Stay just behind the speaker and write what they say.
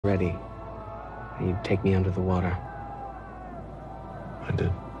ready, you'd take me under the water. I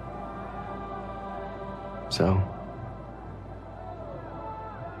did. So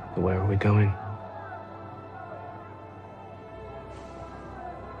where are we going?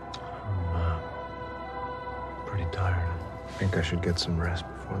 I'm pretty tired. I think I should get some rest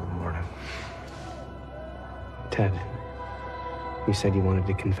before the morning. Ted, you said you wanted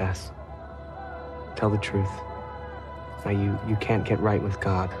to confess. Tell the truth. Now, you can't get right with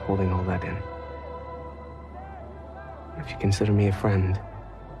God holding all that in. If you consider me a friend,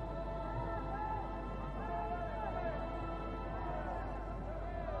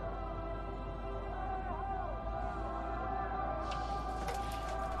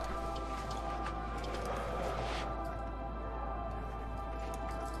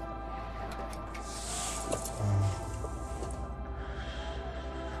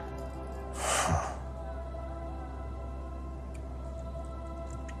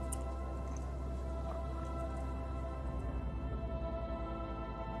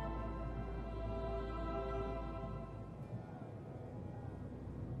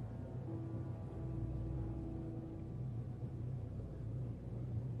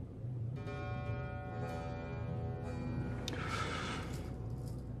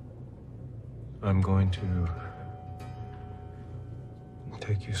 I'm going to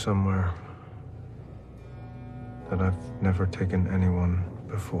take you somewhere that I've never taken anyone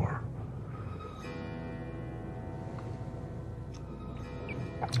before.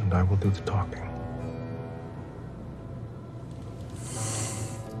 And I will do the talking.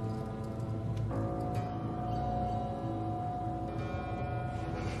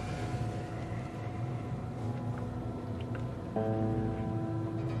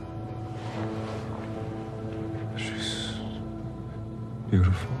 She's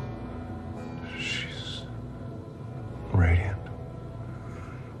beautiful. She's radiant.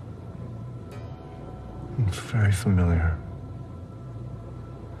 And very familiar.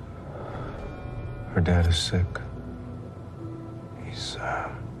 Her dad is sick. He's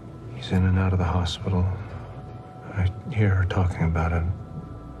in and out of the hospital. I hear her talking about it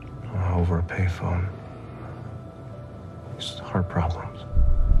over a payphone. He's heart problems.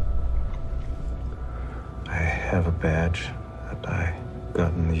 I have a badge that I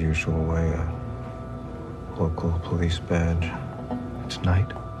got in the usual way, a local police badge. It's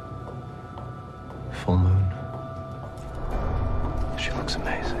night, full moon. She looks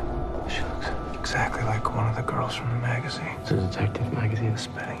amazing. She looks exactly like one of the girls from the magazine. it's a detective magazine. The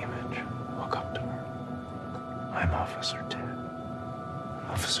spitting image. Look up to her. I'm Officer Ted.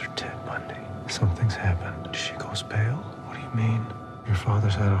 Officer Ted Bundy. Something's happened. She goes pale. What do you mean? Your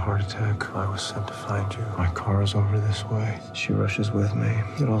father's had a heart attack. I was sent to find you. My car is over this way. She rushes with me.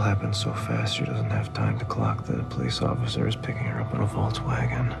 It all happened so fast she doesn't have time to clock that a police officer is picking her up in a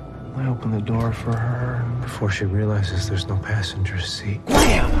Volkswagen. I open the door for her, and before she realizes there's no passenger seat,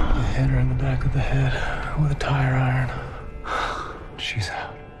 bam! I hit her in the back of the head with a tire iron. She's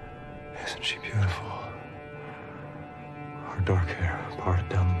out. Isn't she beautiful? Her dark hair parted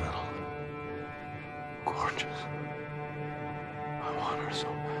down the middle. Gorgeous. I want her so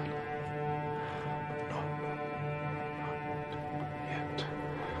badly. But not yet.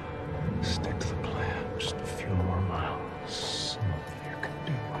 Stick to the plan. Just a few more miles. You can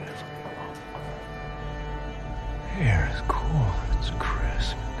do whatever you want. The air is cool. It's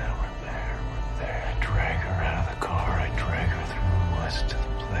crisp. Now we're there. I drag her out of the car. I drag her through the woods to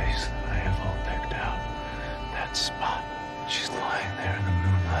the place that I have all picked out. That spot. She's lying there in the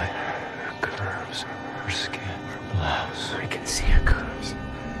moonlight. Her curves, her skin, her blouse. I can see her curves.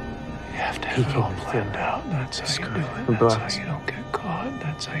 You have to have it all planned out. That's how you do it. That's how you don't get caught.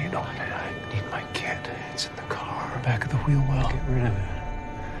 That's how you don't I need my kit. It's in the car. Back of the wheel well. Get rid of it.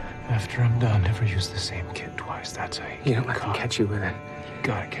 After I'm done, never use the same kit twice. That's how You don't let them catch you with it. You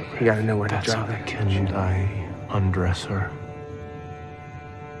gotta get rid of it. You gotta know where to That's drop how they it. catch you. And I undress her.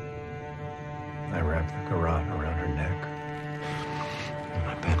 I wrap the garrote around her neck. And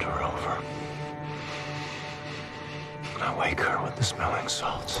I bend her over. And I wake her with the smelling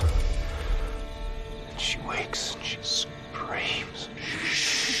salts. And she wakes and she screams.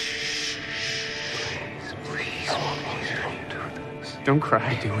 Shh. Please, don't do this. Don't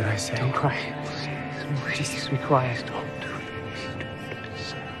cry. Do what I say. Don't cry. Please be quiet. Don't do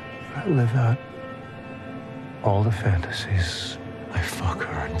this. I live out all the fantasies I fuck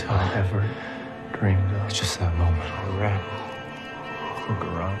her until I ever dreamed of. It's just that moment. I wrap her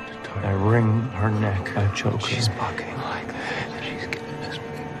garrote tight. I wring her neck. I choke her. She's bucking like that. She's giving this me.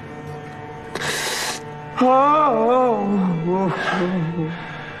 I feel her going limp. And I wake her. And I whisper, "Don't do this." And she wakes. And she screams. Please, don't do this. Don't do this. I live out all the fantasies I fuck her until I ever dreamed of. It's just that moment. I wrap her garrote tight. I wring her neck. I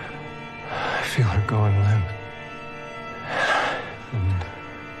choke her. She's bucking like that. She's giving this me. I feel her going limp.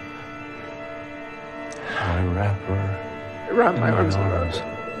 I wrap her Wrap in my arms around arms.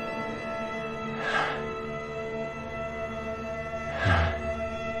 her.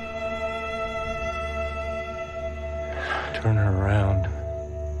 Turn her around.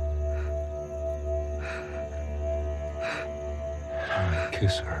 And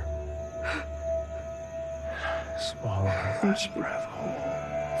kiss her. Swallow her last breath whole.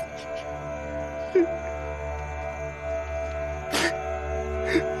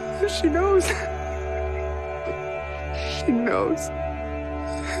 She knows. She knows.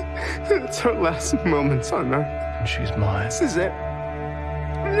 It's her last moments on earth. And she's mine. This is it.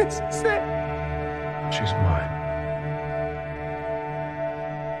 This is it. She's mine.